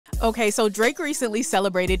Okay, so Drake recently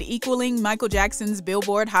celebrated equaling Michael Jackson's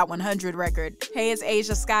Billboard Hot 100 record. Hey, it's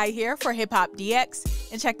Ashia Skye here for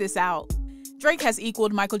HipHopDX, and check this out. Drake has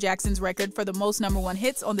equaled Michael Jackson's record for the most #1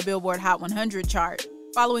 hits on the Billboard Hot 100 chart.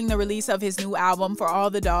 Following the release of his new album, For All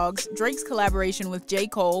the Dogs, Drake's collaboration with J.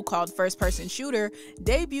 Cole, called First Person Shooter,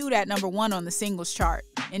 debuted at #1 on the singles chart.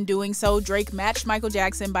 In doing so, Drake matched Michael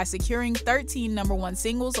Jackson by securing 13 #1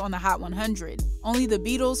 singles on the Hot 100. Only the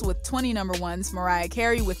Beatles with 20 #1s, Mariah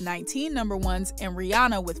Carey with 19 #1s, and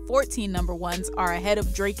Rihanna with 14 #1s are ahead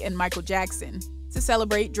of Drake and Michael Jackson. To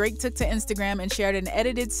celebrate, Drake took to Instagram and shared an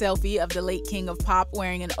edited selfie of the late king of pop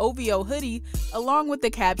wearing an OVO hoodie, along with the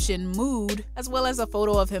caption "Mood," as well as a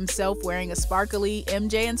photo of himself wearing a sparkly,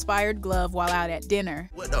 MJ-inspired glove while out at dinner.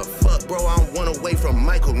 What the fuck, bro? I'm one away from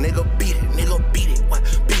Michael, nigga. Beat it, nigga. Beat it. What?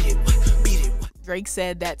 Beat it. What? Beat it. What? Drake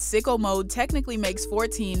said that sicko mode technically makes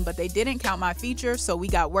 14, but they didn't count my feature, so we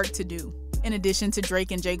got work to do. In addition to Drake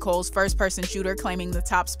and J. Cole's First Person Shooter claiming the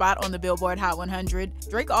top spot on the Billboard Hot 100,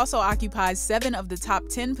 Drake also occupies 7 of the top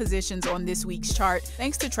 10 positions on this week's chart,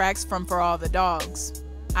 thanks to tracks from For All the Dogs.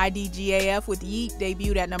 IDGAF with Yeet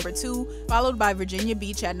debuted at #2, followed by Virginia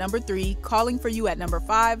Beach at #3, Calling for You at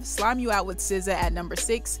 #5, Slime You Out with SZA at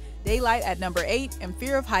 #6, Daylight at #8, and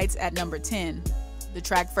Fear of Heights at #10. The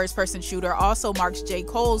track First Person Shooter also marks J.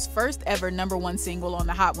 Cole's first ever #1 single on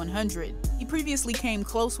the Hot 100. He previously came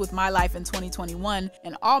close with My Life in 2021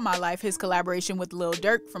 and All My Life, his collaboration with Lil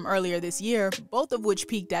Durk from earlier this year, both of which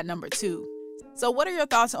peaked at #2. So what are your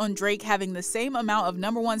thoughts on Drake having the same amount of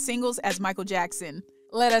 #1 singles as Michael Jackson?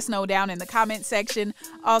 Let us know down in the comment section.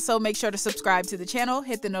 Also, make sure to subscribe to the channel,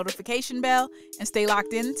 hit the notification bell, and stay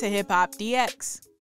locked in to HipHopDX.